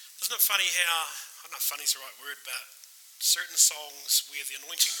Isn't it funny how, I don't know if funny is the right word, but certain songs where the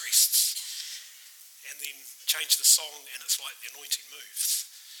anointing rests, and then change the song and it's like the anointing moves.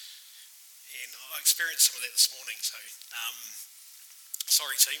 And I experienced some of that this morning, so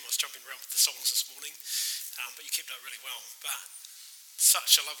sorry team, I was jumping around with the songs this morning, but you kept up really well. But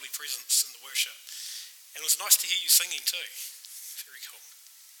such a lovely presence in the worship. And it was nice to hear you singing too. Very cool.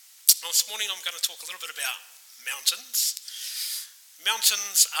 Well, this morning I'm going to talk a little bit about mountains.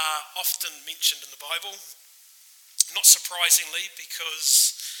 Mountains are often mentioned in the Bible, not surprisingly,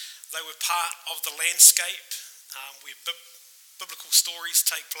 because they were part of the landscape where biblical stories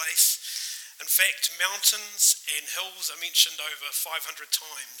take place. In fact, mountains and hills are mentioned over 500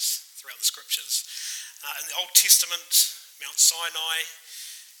 times throughout the scriptures. In the Old Testament, Mount Sinai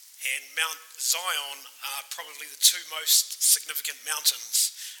and Mount Zion are probably the two most significant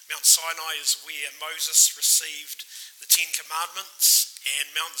mountains. Mount Sinai is where Moses received the Ten Commandments,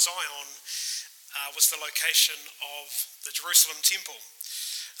 and Mount Zion was the location of the Jerusalem temple.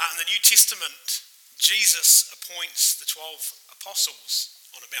 In the New Testament, Jesus appoints the 12 apostles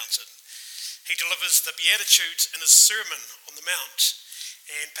on a mountain. He delivers the Beatitudes in his Sermon on the Mount,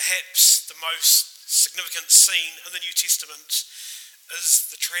 and perhaps the most significant scene in the New Testament is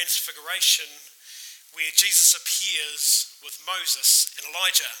the Transfiguration, where Jesus appears with Moses and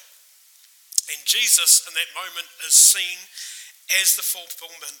Elijah. And Jesus in that moment is seen as the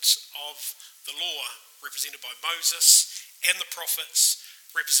fulfillment of the law, represented by Moses, and the prophets,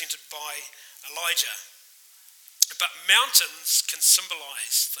 represented by Elijah. But mountains can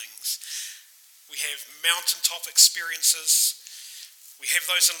symbolize things. We have mountaintop experiences, we have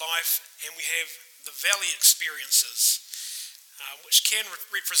those in life, and we have the valley experiences, which can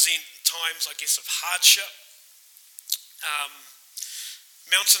represent times, I guess, of hardship.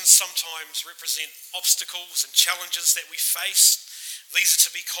 Mountains sometimes represent obstacles and challenges that we face. These are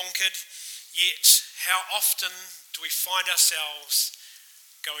to be conquered, yet how often do we find ourselves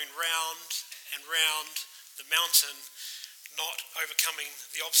going round and round the mountain, not overcoming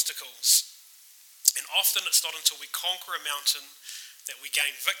the obstacles? And often it's not until we conquer a mountain that we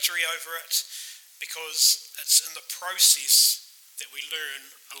gain victory over it, because it's in the process that we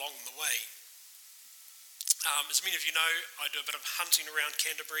learn along the way. As many of you know, I do a bit of hunting around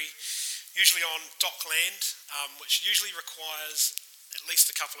Canterbury, usually on dockland, which usually requires at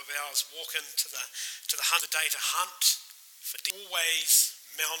least a couple of hours walking to the hunt a day to hunt for deer. Always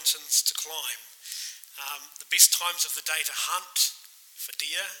mountains to climb. The best times of the day to hunt for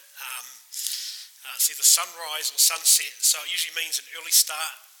deer, it's either sunrise or sunset, so it usually means an early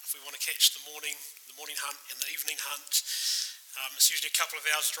start if we want to catch the morning hunt and the evening hunt. It's usually a couple of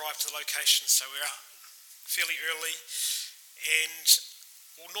hours drive to the location, so we're out fairly early, and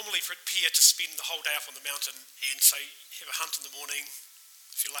we'll normally prepare to spend the whole day up on the mountain, and so have a hunt in the morning.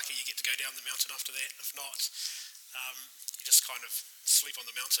 If you're lucky, you get to go down the mountain after that. If not, you just kind of sleep on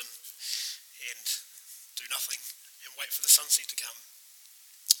the mountain and do nothing and wait for the sunset to come.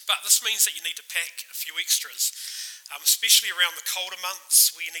 But this means that you need to pack a few extras, especially around the colder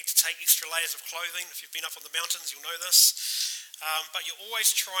months where you need to take extra layers of clothing. If you've been up on the mountains, you'll know this. But you're always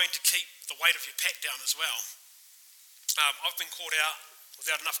trying to keep the weight of your pack down as well. I've been caught out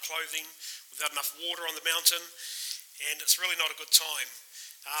without enough clothing, without enough water on the mountain, and it's really not a good time.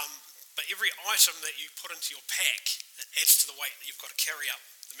 But every item that you put into your pack, it adds to the weight that you've got to carry up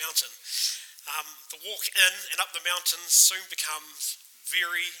the mountain. The walk in and up the mountain soon becomes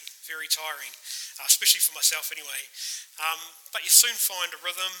very, very tiring, especially for myself anyway. But you soon find a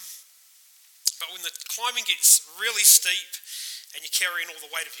rhythm. But when the climbing gets really steep and you're carrying all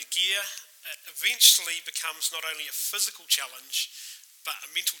the weight of your gear, it eventually becomes not only a physical challenge, but a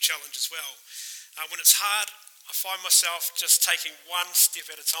mental challenge as well. When it's hard, I find myself just taking one step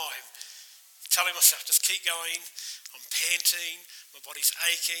at a time, telling myself, just keep going. I'm panting, my body's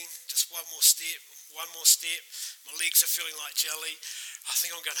aching, just one more step. My legs are feeling like jelly. I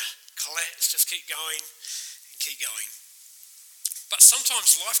think I'm going to collapse, just keep going and keep going. But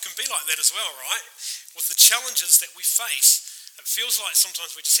sometimes life can be like that as well, right? With the challenges that we face, it feels like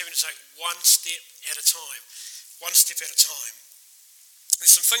sometimes we're just having to take one step at a time.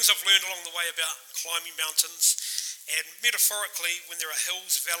 There's some things I've learned along the way about climbing mountains, and metaphorically, when there are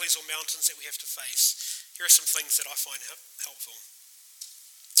hills, valleys or mountains that we have to face, here are some things that I find helpful.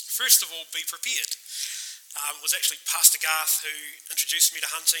 First of all, be prepared. It was actually Pastor Garth who introduced me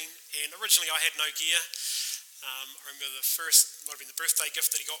to hunting, and originally I had no gear. I remember the first, might have been the birthday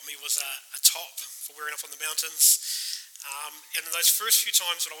gift that he got me was a top for wearing up on the mountains. And in those first few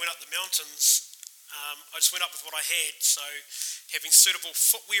times when I went up the mountains, I just went up with what I had. So having suitable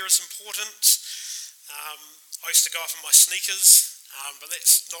footwear is important. I used to go off in my sneakers. but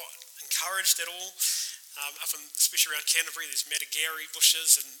that's not encouraged at all. Especially around Canterbury, there's Matagari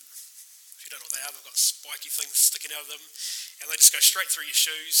bushes, and if you don't know what they are, they've got spiky things sticking out of them, and they just go straight through your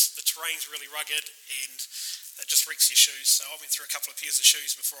shoes. The terrain's really rugged, and it just wrecks your shoes. So I went through a couple of pairs of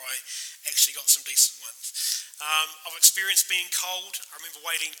shoes before I actually got some decent ones. I've experienced being cold. I remember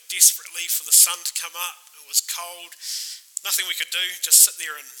waiting desperately for the sun to come up. It was cold. Nothing we could do, just sit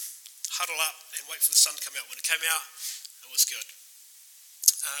there and huddle up and wait for the sun to come out. When it came out, it was good.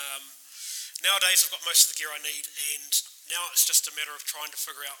 Nowadays, I've got most of the gear I need, and now it's just a matter of trying to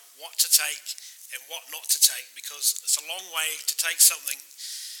figure out what to take and what not to take, because it's a long way to take something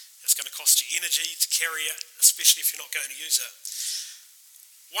that's going to cost you energy to carry it, especially if you're not going to use it.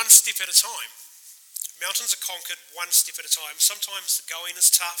 One step at a time. Mountains are conquered one step at a time. Sometimes the going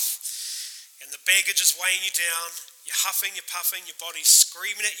is tough, and the baggage is weighing you down. You're huffing, you're puffing, your body's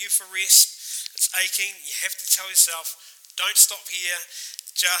screaming at you for rest. It's aching. You have to tell yourself, don't stop here.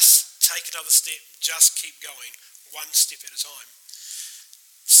 Just take another step. Just keep going, one step at a time.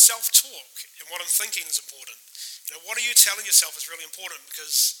 Self-talk and what I'm thinking is important. What are you telling yourself is really important,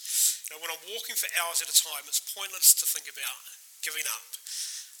 because when I'm walking for hours at a time, it's pointless to think about giving up.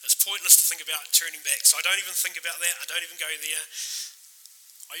 It's pointless to think about turning back. So I don't even think about that. I don't even go there.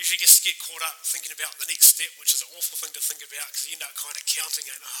 I usually get caught up thinking about the next step, which is an awful thing to think about, because you end up kind of counting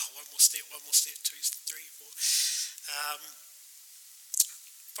and, one more step, 2, 3, 4.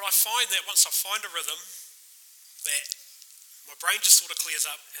 But I find that once I find a rhythm, that my brain just sort of clears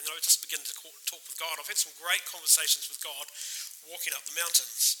up, and then I just begin to talk with God. I've had some great conversations with God walking up the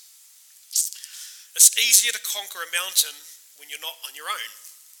mountains. It's easier to conquer a mountain when you're not on your own.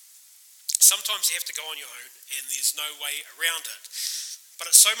 Sometimes you have to go on your own, and there's no way around it. But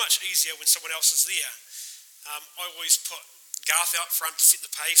it's so much easier when someone else is there. I always put Garth out front to set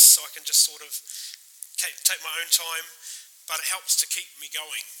the pace, so I can just sort of take my own time, but it helps to keep me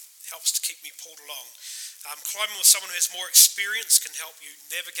going. It helps to keep me pulled along. Climbing with someone who has more experience can help you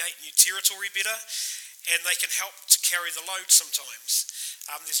navigate new territory better, and they can help to carry the load sometimes.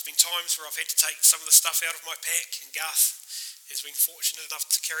 There's been times where I've had to take some of the stuff out of my pack, and Garth has been fortunate enough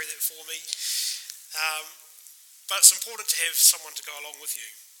to carry that for me. But it's important to have someone to go along with you.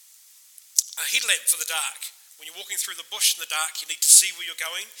 A headlamp for the dark. When you're walking through the bush in the dark, you need to see where you're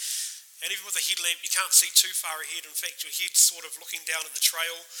going. And even with a headlamp, you can't see too far ahead. In fact, your head's sort of looking down at the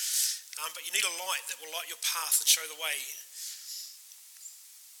trail. But you need a light that will light your path and show the way.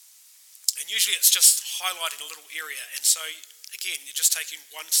 And usually it's just highlighting a little area. And so, again, you're just taking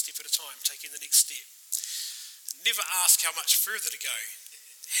one step at a time, taking the next step. Never ask how much further to go.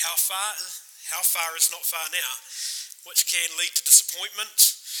 How far is not far now, which can lead to disappointment,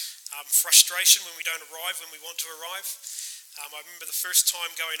 frustration when we don't arrive when we want to arrive. I remember the first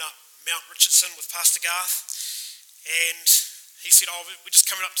time going up Mount Richardson with Pastor Garth, and he said, we're just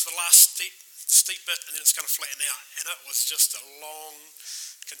coming up to the last steep bit, and then it's going to flatten out. And it was just a long,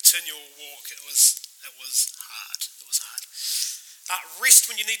 continual walk. It was hard. It was hard. Rest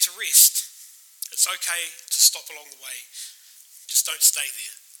when you need to rest. It's okay to stop along the way. Just don't stay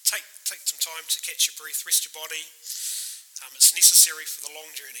there. Take some time to catch your breath, rest your body. It's necessary for the long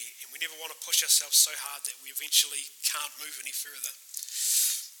journey, and we never want to push ourselves so hard that we eventually can't move any further.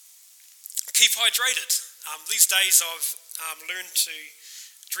 Keep hydrated. These days I've learned to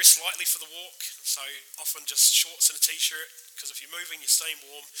dress lightly for the walk, so often just shorts and a t-shirt, because if you're moving, you're staying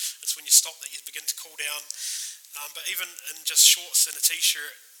warm. It's when you stop that you begin to cool down. But even in just shorts and a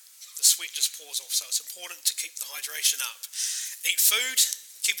t-shirt, the sweat just pours off, so it's important to keep the hydration up. Eat food,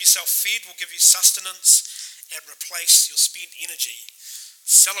 keep yourself fed, will give you sustenance and replace your spent energy.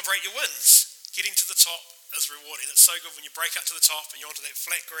 Celebrate your wins. Getting to the top is rewarding. It's so good when you break up to the top and you're onto that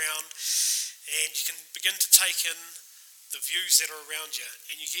flat ground, and you can begin to take in the views that are around you,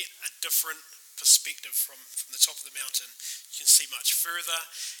 and you get a different perspective from the top of the mountain. You can see much further,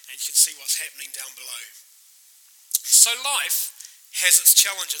 and you can see what's happening down below. So life has its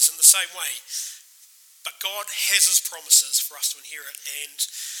challenges in the same way, but God has his promises for us to inherit, and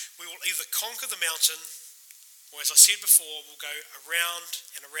we will either conquer the mountain, or as I said before, we'll go around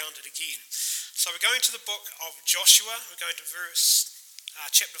and around it again. So we're going to the book of Joshua. We're going to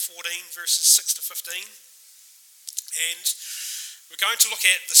chapter 14, verses 6 to 15, and we're going to look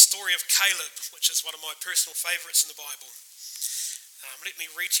at the story of Caleb, which is one of my personal favourites in the Bible. Let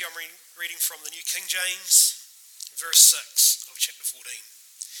me read to you. I'm reading from the New King James, verse 6 of chapter 14.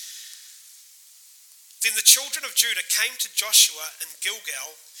 Then the children of Judah came to Joshua in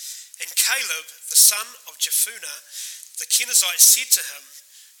Gilgal, and Caleb, the son of Jephunneh, the Kenizzite, said to him,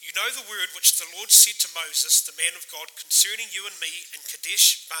 "You know the word which the Lord said to Moses, the man of God, concerning you and me in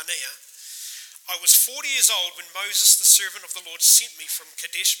Kadesh Barnea. I was 40 years old when Moses, the servant of the Lord, sent me from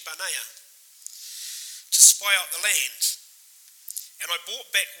Kadesh Barnea to spy out the land. And I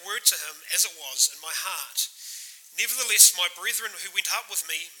brought back word to him as it was in my heart. Nevertheless, my brethren who went up with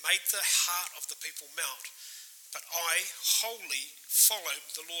me made the heart of the people melt, but I wholly followed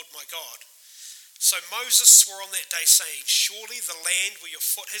the Lord my God. So Moses swore on that day, saying, surely the land where your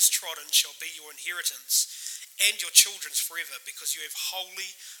foot has trodden shall be your inheritance, and your children's forever, because you have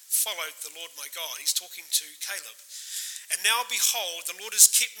wholly followed the Lord my God. He's talking to Caleb. And now behold, the Lord has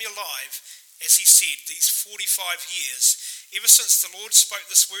kept me alive, as he said, these 45 years, ever since the Lord spoke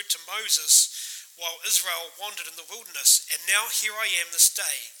this word to Moses while Israel wandered in the wilderness. And now here I am this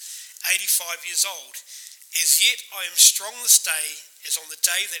day, 85 years old. As yet I am strong this day, as on the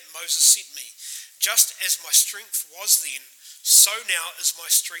day that Moses sent me. Just as my strength was then, so now is my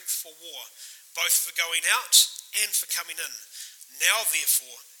strength for war, both for going out and for coming in. Now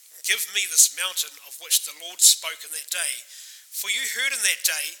therefore, give me this mountain of which the Lord spoke in that day. For you heard in that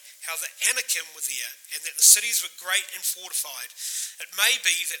day how the Anakim were there, and that the cities were great and fortified. It may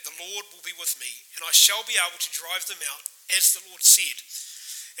be that the Lord will be with me, and I shall be able to drive them out, as the Lord said.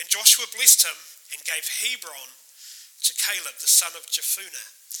 And Joshua blessed him, and gave Hebron to Caleb the son of Jephunneh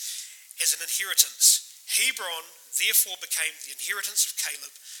as an inheritance. Hebron therefore became the inheritance of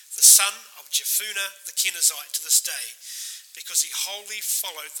Caleb the son of Jephunneh the Kenizzite to this day, because he wholly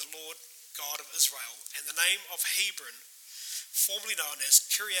followed the Lord God of Israel. And the name of Hebron, formerly known as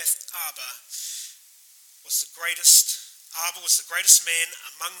Kiriath Arba, was the greatest man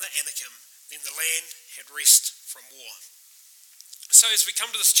among the Anakim. Then the land had rest from war. So as we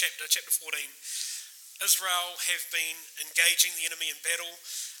come to this chapter 14, Israel have been engaging the enemy in battle.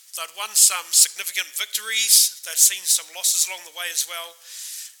 They'd won some significant victories. They'd seen some losses along the way as well.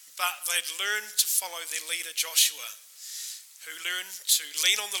 But they'd learned to follow their leader Joshua, who learned to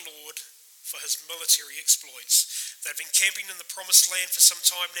lean on the Lord for his military exploits. They'd been camping in the promised land for some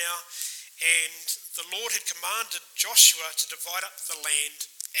time now, and the Lord had commanded Joshua to divide up the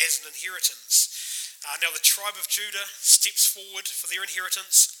land as an inheritance. Now the tribe of Judah steps forward for their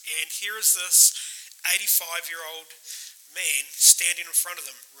inheritance, and here is this 85-year-old man standing in front of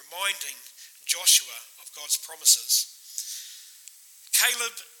them, reminding Joshua of God's promises.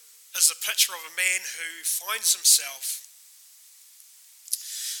 Caleb is a picture of a man who finds himself,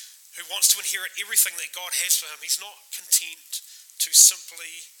 who wants to inherit everything that God has for him. He's not content to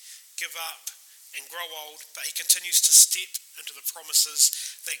simply give up and grow old, but he continues to step into the promises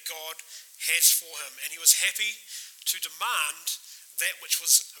that God has for him. And he was happy to demand that which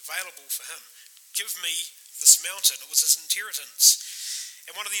was available for him. Give me this mountain. It was his inheritance.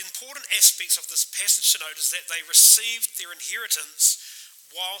 And one of the important aspects of this passage to note is that they received their inheritance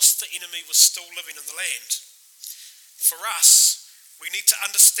whilst the enemy was still living in the land. For us, we need to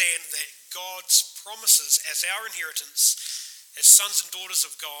understand that God's promises as our inheritance, as sons and daughters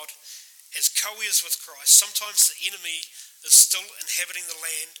of God, as co-heirs with Christ, sometimes the enemy is still inhabiting the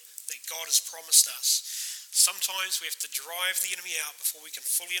land that God has promised us. Sometimes we have to drive the enemy out before we can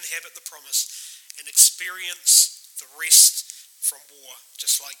fully inhabit the promise and experience the rest from war,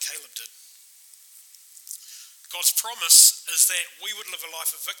 just like Caleb did. God's promise is that we would live a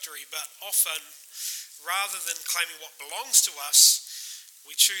life of victory, but often, rather than claiming what belongs to us,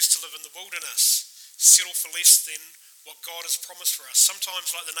 we choose to live in the wilderness, settle for less than what God has promised for us.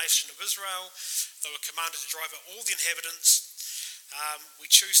 Sometimes, like the nation of Israel, they were commanded to drive out all the inhabitants.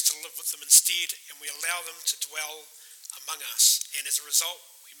 We choose to live with them instead, and we allow them to dwell among us. And as a result,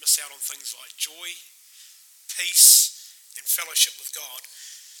 we miss out on things like joy, peace, and fellowship with God.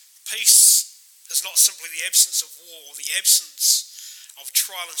 Peace is not simply the absence of war, the absence of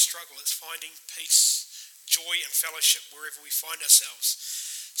trial and struggle. It's finding peace, joy, and fellowship wherever we find ourselves.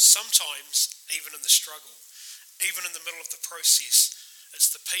 Sometimes, even in the struggle, even in the middle of the process,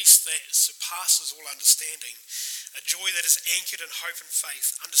 it's the peace that surpasses all understanding, a joy that is anchored in hope and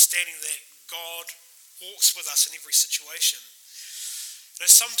faith, understanding that God walks with us in every situation. You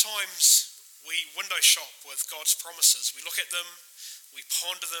know, sometimes we window shop with God's promises. We look at them, we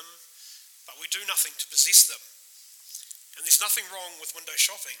ponder them, but we do nothing to possess them. And there's nothing wrong with window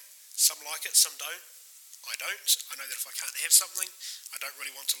shopping. Some like it, some don't. I don't. I know that if I can't have something, I don't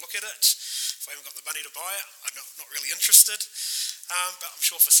really want to look at it. If I haven't got the money to buy it, I'm not really interested. But I'm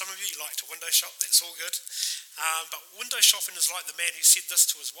sure for some of you, you like to window shop. That's all good. But window shopping is like the man who said this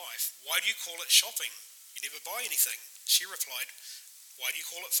to his wife. Why do you call it shopping? You never buy anything. She replied, why do you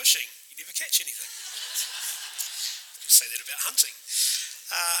call it fishing? You never catch anything. You say that about hunting.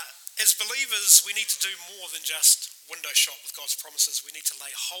 As believers, we need to do more than just window shop with God's promises. We need to lay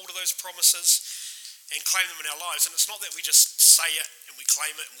hold of those promises and claim them in our lives. And it's not that we just say it and we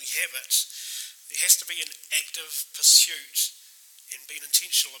claim it and we have it. There has to be an active pursuit and being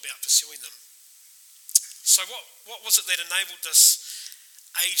intentional about pursuing them. So what was it that enabled this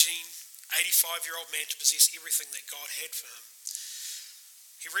aging, 85-year-old man to possess everything that God had for him?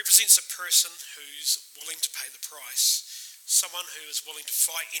 He represents a person who's willing to pay the price, someone who is willing to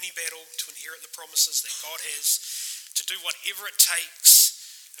fight any battle to inherit the promises that God has, to do whatever it takes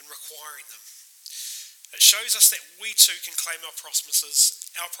in requiring them. It shows us that we too can claim our promises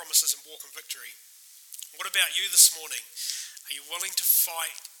and walk in victory. What about you this morning? Are you willing to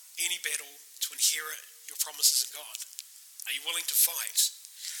fight any battle to inherit your promises in God? Are you willing to fight?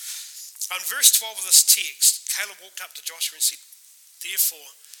 In verse 12 of this text, Caleb walked up to Joshua and said,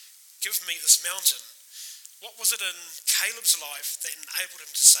 "Therefore, give me this mountain." What was it in Caleb's life that enabled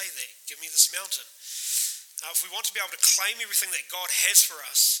him to say that? Give me this mountain. If we want to be able to claim everything that God has for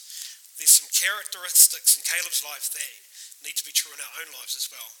us, there's some characteristics in Caleb's life that need to be true in our own lives as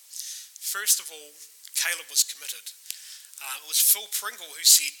well. First of all, Caleb was committed. It was Phil Pringle who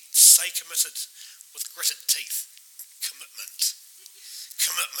said, "Say committed with gritted teeth." Commitment.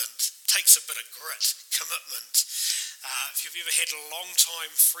 Commitment. Takes a bit of grit. Commitment. If you've ever had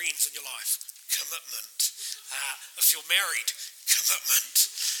long-time friends in your life, commitment. If you're married, commitment.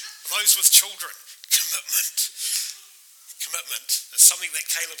 Those with children, commitment. Commitment. It's something that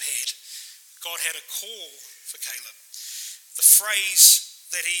Caleb had. God had a call for Caleb. The phrase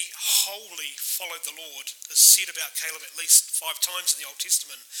that he wholly followed the Lord is said about Caleb at least 5 times in the Old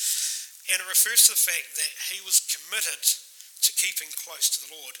Testament. And it refers to the fact that he was committed to keeping close to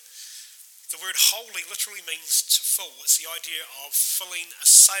the Lord. The word wholly literally means to fill. It's the idea of filling a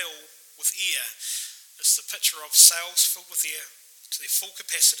sail with air. It's the picture of sails filled with air to their full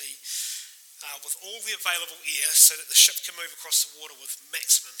capacity, with all the available air so that the ship can move across the water with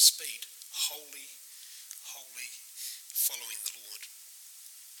maximum speed. Wholly following the Lord.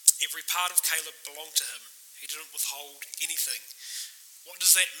 Every part of Caleb belonged to him. He didn't withhold anything. What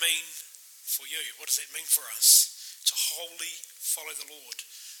does that mean for you? What does that mean for us? To wholly follow the Lord,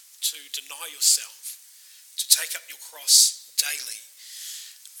 to deny yourself, to take up your cross daily.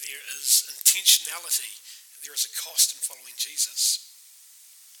 There is intentionality, there is a cost in following Jesus.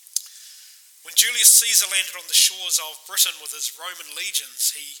 When Julius Caesar landed on the shores of Britain with his Roman legions,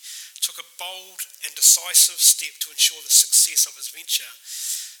 he took a bold and decisive step to ensure the success of his venture.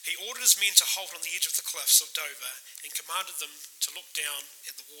 He ordered his men to halt on the edge of the cliffs of Dover and commanded them to look down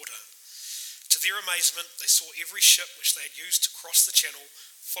at the water. To their amazement, they saw every ship which they had used to cross the channel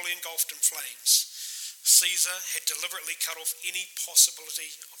fully engulfed in flames. Caesar had deliberately cut off any possibility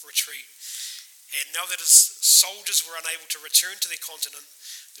of retreat, and now that his soldiers were unable to return to their continent,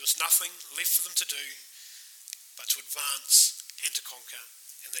 there was nothing left for them to do but to advance and to conquer,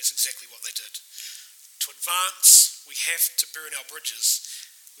 and that's exactly what they did. To advance, we have to burn our bridges.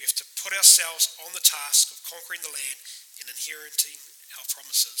 We have to put ourselves on the task of conquering the land and inheriting our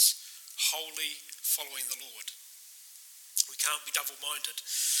promises, wholly following the Lord. We can't be double-minded.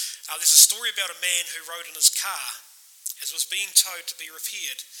 There's a story about a man who rode in his car as was being towed to be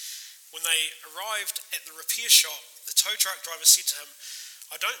repaired. When they arrived at the repair shop, the tow truck driver said to him,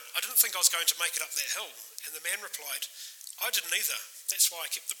 I didn't think I was going to make it up that hill." And the man replied, "I didn't either. That's why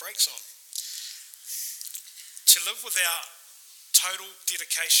I kept the brakes on." To live without total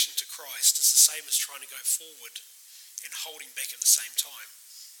dedication to Christ is the same as trying to go forward and holding back at the same time.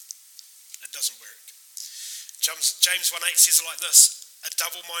 It doesn't work. James 1:8 says it like this: "A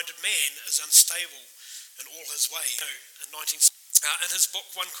double-minded man is unstable in all his ways." In his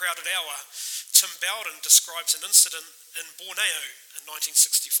book, One Crowded Hour, Tim Bowden describes an incident in Borneo in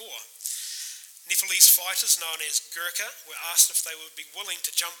 1964. Nepalese fighters known as Gurkha were asked if they would be willing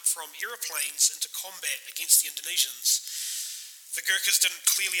to jump from aeroplanes into combat against the Indonesians. The Gurkhas didn't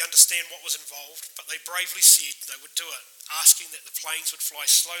clearly understand what was involved, but they bravely said they would do it, asking that the planes would fly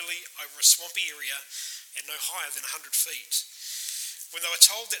slowly over a swampy area and no higher than 100 feet. When they were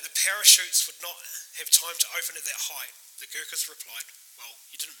told that the parachutes would not have time to open at that height, the Gurkhas replied, "Well,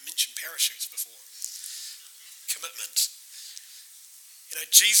 you didn't mention parachutes before." Commitment.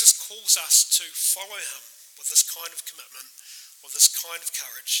 Jesus calls us to follow him with this kind of commitment, with this kind of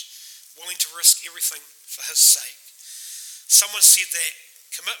courage, willing to risk everything for his sake. Someone said that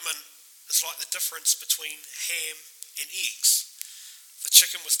commitment is like the difference between ham and eggs. The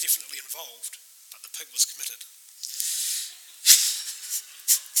chicken was definitely involved, but the pig was committed.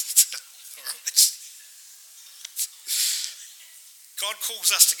 All right. God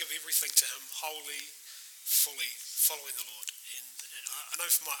calls us to give everything to him, wholly, fully, following the Lord. And I know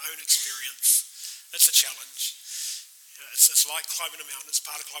from my own experience, it's a challenge. It's like climbing a mountain. It's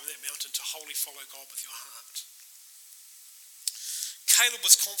part of climbing that mountain to wholly follow God with your heart. Caleb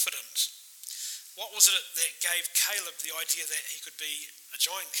was confident. What was it that gave Caleb the idea that he could be a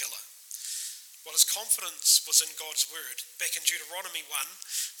giant killer? Well, his confidence was in God's word. Back in Deuteronomy 1,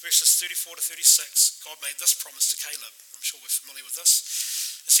 verses 34 to 36, God made this promise to Caleb. I'm sure we're familiar with this.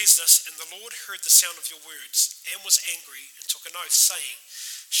 It says this, "And the Lord heard the sound of your words and was angry and took an oath, saying,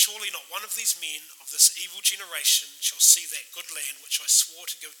 Surely not one of these men of this evil generation shall see that good land which I swore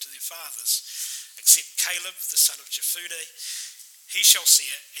to give to their fathers, except Caleb the son of Jephunneh. He shall see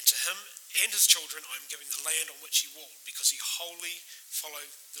it, and to him and his children I am giving the land on which he walked, because he wholly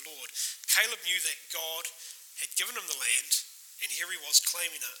followed the Lord." Caleb knew that God had given him the land, and here he was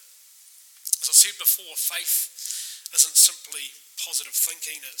claiming it. As I said before, faith isn't simply positive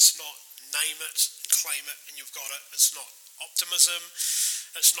thinking. It's not name it and claim it and you've got it. It's not optimism.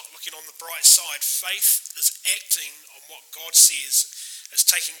 It's not looking on the bright side. Faith is acting on what God says. It's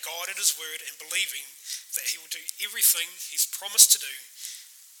taking God at his word and believing that he will do everything he's promised to do.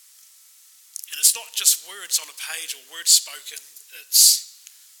 And it's not just words on a page or words spoken.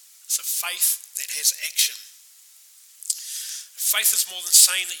 It's a faith that has action. Faith is more than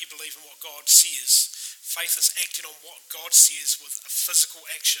saying that you believe in what God says. Faith is acting on what God says with a physical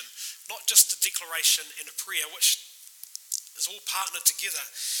action, not just a declaration and a prayer, which is all partnered together.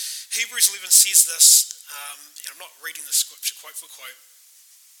 Hebrews 11 says this, and I'm not reading the scripture quote for quote,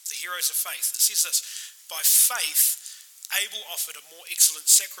 the heroes of faith. It says this, "By faith, Abel offered a more excellent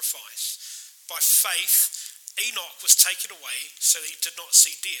sacrifice. By faith, Enoch was taken away so that he did not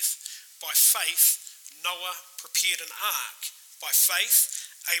see death. By faith, Noah prepared an ark. By faith,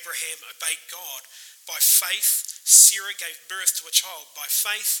 Abraham obeyed God. By faith, Sarah gave birth to a child." By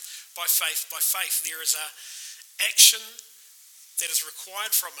faith, by faith, by faith. There is an action that is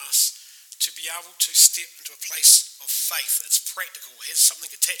required from us to be able to step into a place of faith. It's practical. It has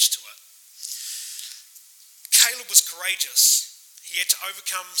something attached to it. Caleb was courageous. He had to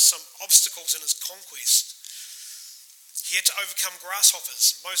overcome some obstacles in his conquest. He had to overcome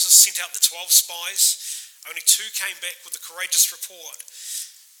grasshoppers. Moses sent out the 12 spies. Only 2 came back with a courageous report.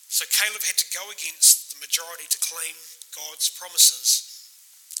 So Caleb had to go against the majority to claim God's promises.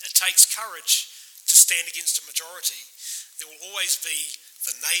 It takes courage to stand against a majority. There will always be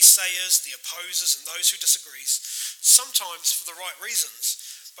the naysayers, the opposers, and those who disagree, sometimes for the right reasons.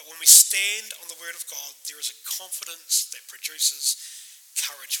 But when we stand on the word of God, there is a confidence that produces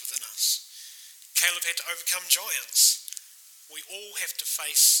courage within us. Caleb had to overcome giants. We all have to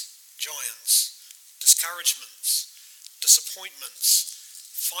face giants, discouragements, disappointments,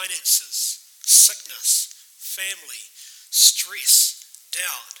 finances, sickness, family, stress,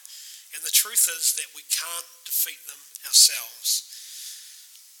 doubt. And the truth is that we can't defeat them ourselves.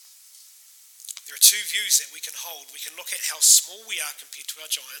 There are 2 views that we can hold. We can look at how small we are compared to our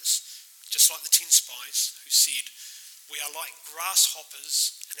giants, just like the 10 spies who said, we are like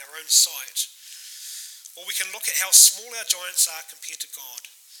grasshoppers in our own sight. Or we can look at how small our giants are compared to God.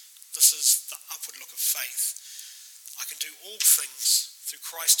 This is the upward look of faith. I can do all things through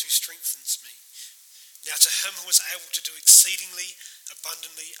Christ who strengthens me. Now to him who is able to do exceedingly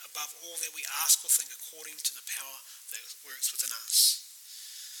abundantly above all that we ask or think, according to the power that works within us.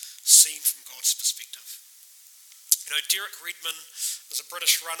 Seen from God's perspective. You know, Derek Redmond was a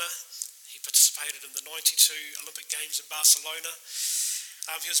British runner. He participated in the 92 Olympic Games in Barcelona.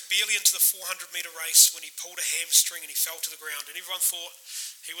 He was barely into the 400-metre race when he pulled a hamstring and he fell to the ground. And everyone thought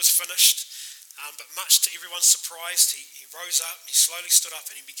he was finished. But much to everyone's surprise, he rose up, he slowly stood up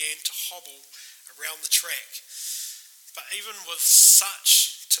and he began to hobble around the track. But even with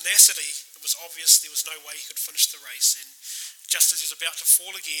such tenacity, it was obvious there was no way he could finish the race. And just as he was about to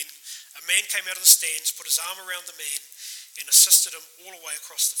fall again, a man came out of the stands, put his arm around the man and assisted him all the way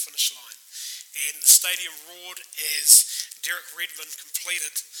across the finish line. And the stadium roared as Derek Redmond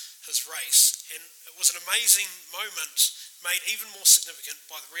completed his race. And it was an amazing moment, made even more significant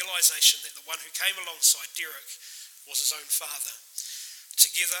by the realisation that the one who came alongside Derek was his own father.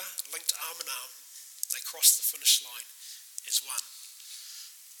 Together, linked arm in arm, they crossed the finish line as one.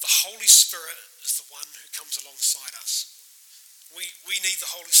 The Holy Spirit is the one who comes alongside us. We need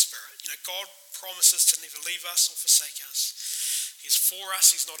the Holy Spirit. You know, God promises to never leave us or forsake us. He's for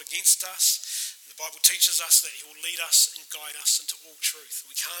us, he's not against us. The Bible teaches us that he will lead us and guide us into all truth.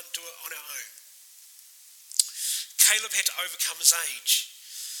 We can't do it on our own. Caleb had to overcome his age.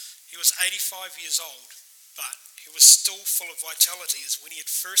 He was 85 years old, but he was still full of vitality as when he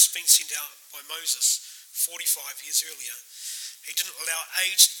had first been sent out by Moses 45 years earlier. He didn't allow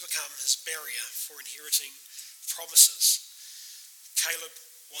age to become his barrier for inheriting promises. Caleb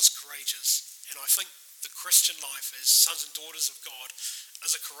was courageous, and I think the Christian life as sons and daughters of God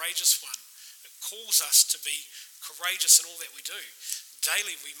is a courageous one. It calls us to be courageous in all that we do.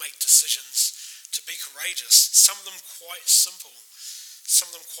 Daily we make decisions to be courageous, some of them quite simple, some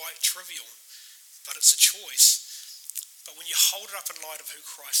of them quite trivial, but it's a choice. But when you hold it up in light of who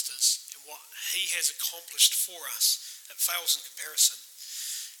Christ is and what he has accomplished for us, it fails in comparison.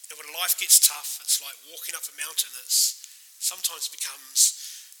 And when life gets tough, it's like walking up a mountain. It sometimes becomes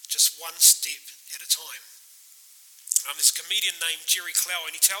just one step at a time. There's a comedian named Jerry Clow,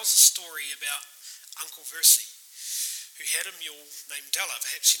 and he tells a story about Uncle Versi, who had a mule named Della.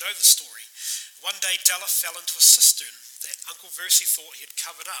 Perhaps you know the story. One day Della fell into a cistern that Uncle Versi thought he had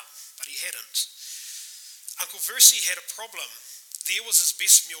covered up, but he hadn't. Uncle Versi had a problem. There was his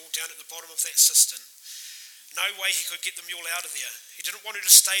best mule down at the bottom of that cistern. No way he could get the mule out of there. He didn't want her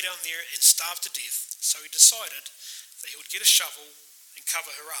to stay down there and starve to death, so he decided that he would get a shovel and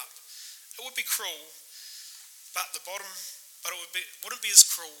cover her up. It would be cruel, but it wouldn't be as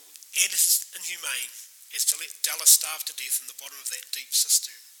cruel and as inhumane as to let Della starve to death in the bottom of that deep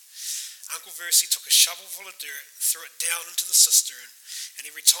cistern. Uncle Versi took a shovel full of dirt, threw it down into the cistern, and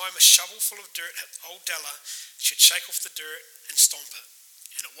every time a shovel full of dirt hit old Della, she'd shake off the dirt and stomp it.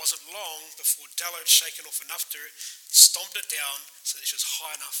 And it wasn't long before Della had shaken off enough dirt, stomped it down so that she was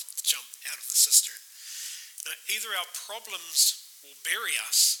high enough to jump out of the cistern. Now, either our problems will bury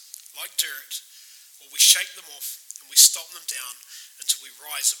us like dirt, or we shake them off and we stomp them down until we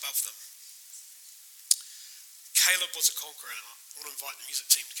rise above them. Caleb was a conqueror. I want to invite the music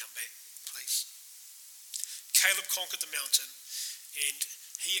team to come back, please. Caleb conquered the mountain and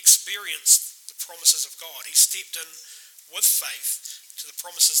he experienced the promises of God. He stepped in with faith to the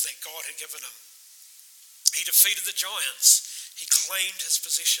promises that God had given him. He defeated the giants. He claimed his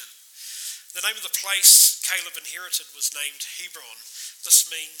possession. The name of the place Caleb inherited was named Hebron. This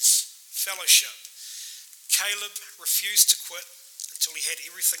means fellowship. Caleb refused to quit until he had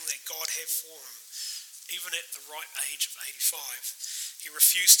everything that God had for him, even at the ripe age of 85. He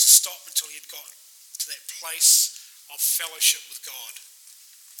refused to stop until he had got to that place of fellowship with God.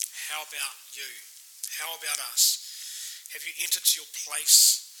 How about you? How about us? Have you entered your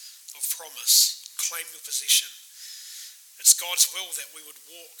place of promise? Claim your possession. It's God's will that we would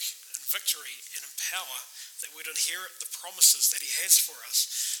walk in victory and in power, that we'd inherit the promises that he has for us.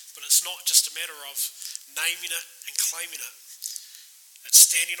 But it's not just a matter of naming it and claiming it. It's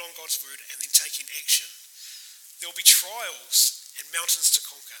standing on God's word and then taking action. There will be trials and mountains to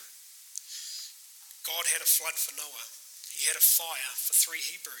conquer. God had a flood for Noah. He had a fire for 3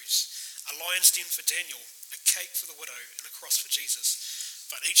 Hebrews, a lion's den for Daniel, a cake for the widow, and a cross for Jesus.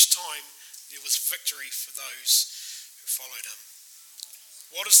 But each time there was victory for those who followed him.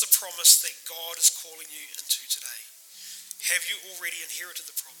 What is the promise that God is calling you into today? Have you already inherited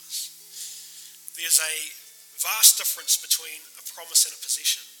the promise? There's a vast difference between a promise and a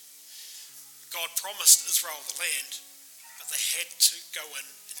possession. God promised Israel the land, but they had to go in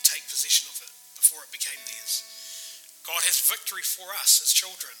and take possession of it before it became theirs. God has victory for us as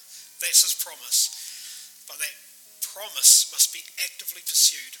children. That's his promise. But that promise must be actively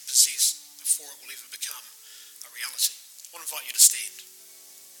pursued and possessed before it will ever become a reality. I want to invite you to stand.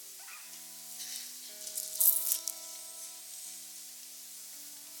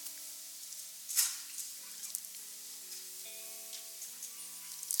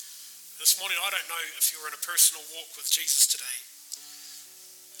 This morning, I don't know if you're in a personal walk with Jesus today.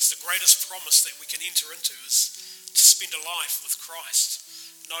 It's the greatest promise that we can enter into, is to spend a life with Christ,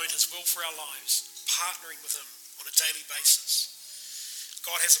 knowing his will for our lives, partnering with him on a daily basis.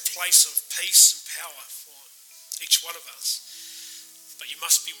 God has a place of peace and power for each one of us, but you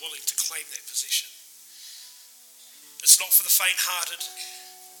must be willing to claim that possession. It's not for the faint-hearted,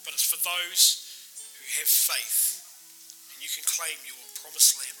 but it's for those who have faith, and you can claim your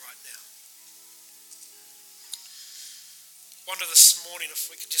promised land right now. I wonder this morning if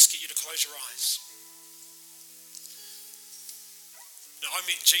we could just get you to close your eyes. Now, I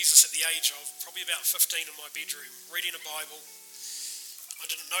met Jesus at the age of probably about 15 in my bedroom, reading a Bible. I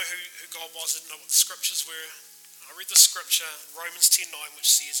didn't know who God was, I didn't know what the scriptures were. I read the scripture, Romans 10:9, which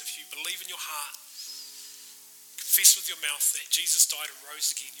says, if you believe in your heart, confess with your mouth that Jesus died and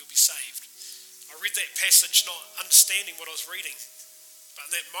rose again, you'll be saved. I read that passage not understanding what I was reading, but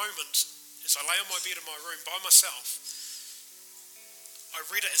in that moment, as I lay on my bed in my room by myself, I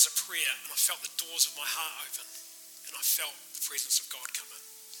read it as a prayer, and I felt the doors of my heart open, and I felt the presence of God come in.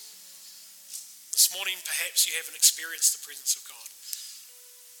 This morning, perhaps you haven't experienced the presence of God.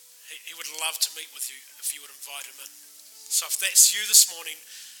 He would love to meet with you if you would invite him in. So if that's you this morning,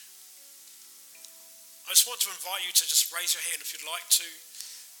 I just want to invite you to just raise your hand if you'd like to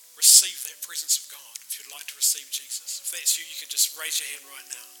receive that presence of God, if you'd like to receive Jesus. If that's you, you can just raise your hand right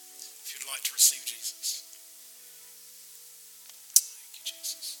now if you'd like to receive Jesus. Thank you,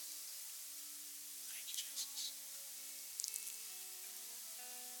 Jesus.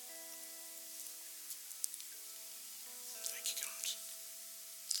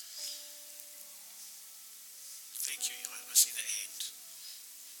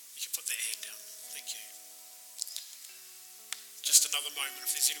 another moment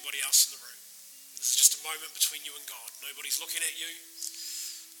if there's anybody else in the room. This is just a moment between you and God. Nobody's looking at you.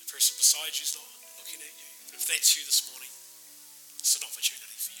 The person beside you is not looking at you. But if that's you this morning, it's an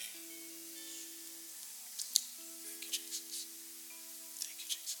opportunity for you. Thank you, Jesus. Thank you,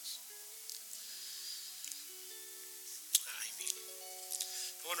 Jesus. Amen.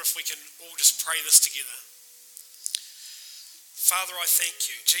 I wonder if we can all just pray this together. Father, I thank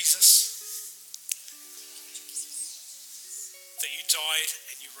you, Jesus, that you died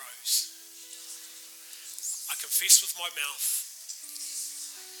and you rose. I confess with my mouth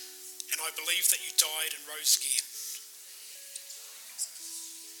and I believe that you died and rose again.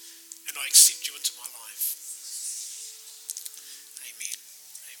 And I accept you into my life. Amen.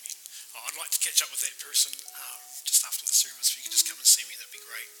 Amen. Oh, I'd like to catch up with that person just after the service. If you could just come and see me, that'd be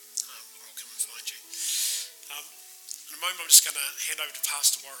great. Or I'll come and find you. In a moment, I'm just going to hand over to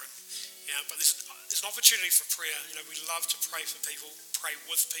Pastor Warren. Yeah, but there's an opportunity for prayer. You know, we love to pray for people, pray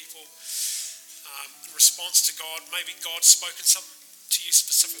with people. In response to God, maybe God's spoken something to you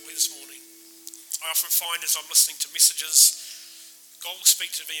specifically this morning. I often find as I'm listening to messages, God will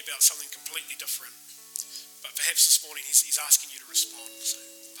speak to me about something completely different. But perhaps this morning He's asking you to respond. So,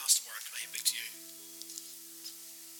 Pastor Warren, can I hand back to you?